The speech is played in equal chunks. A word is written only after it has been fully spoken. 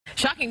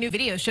Shocking new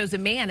video shows a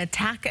man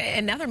attack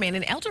another man,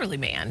 an elderly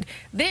man,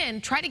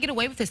 then try to get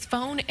away with his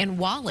phone and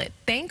wallet.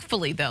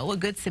 Thankfully, though, a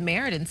good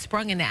Samaritan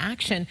sprung into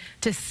action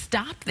to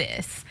stop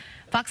this.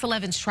 Fox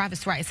 11's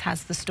Travis Rice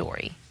has the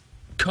story.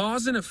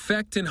 Cause and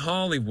effect in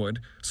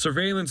Hollywood.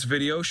 Surveillance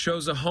video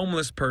shows a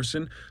homeless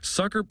person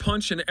sucker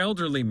punch an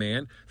elderly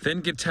man,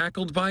 then get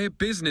tackled by a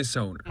business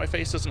owner. My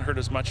face doesn't hurt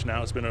as much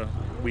now. It's been a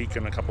week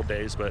and a couple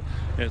days, but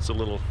it's a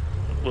little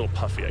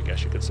puffy, I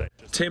guess you could say.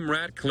 Tim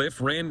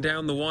Ratcliffe ran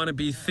down the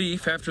wannabe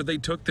thief after they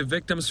took the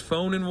victim's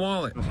phone and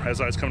wallet.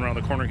 As I was coming around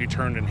the corner, he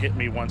turned and hit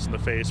me once in the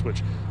face,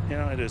 which, you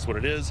know, it is what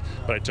it is.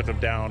 But I took him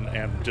down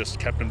and just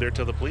kept him there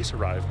till the police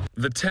arrived.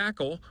 The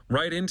tackle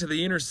right into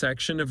the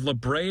intersection of La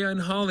Brea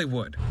and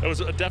Hollywood. It was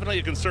definitely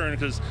a concern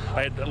because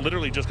I had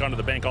literally just gone to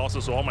the bank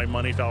also, so all my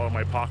money fell out of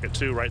my pocket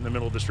too, right in the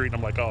middle of the street. And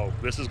I'm like, oh,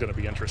 this is going to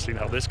be interesting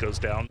how this goes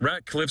down.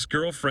 Ratcliffe's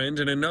girlfriend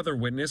and another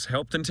witness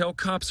helped until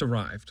cops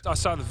arrived. I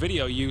saw the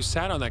video. You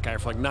sat on that guy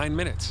for like 9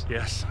 minutes.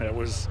 Yes, it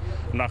was,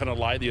 I'm not going to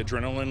lie, the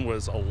adrenaline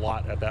was a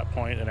lot at that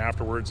point, and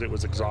afterwards it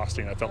was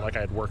exhausting. I felt like I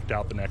had worked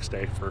out the next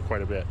day for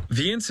quite a bit.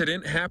 The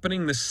incident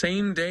happening the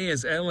same day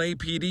as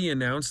LAPD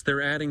announced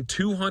they're adding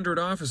 200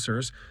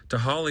 officers to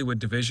Hollywood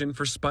Division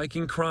for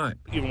spiking crime.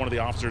 Even one of the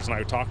officers and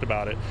I talked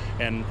about it,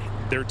 and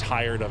they're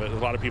tired of it. A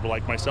lot of people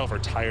like myself are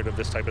tired of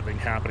this type of thing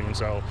happening, and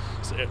so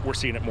we're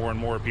seeing it more and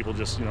more. People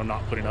just, you know,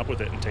 not putting up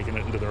with it and taking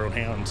it into their own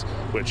hands,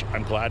 which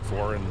I'm glad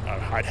for, and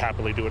I'd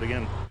happily do it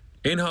again.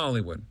 In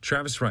Hollywood,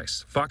 Travis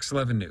Rice, Fox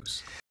 11 News.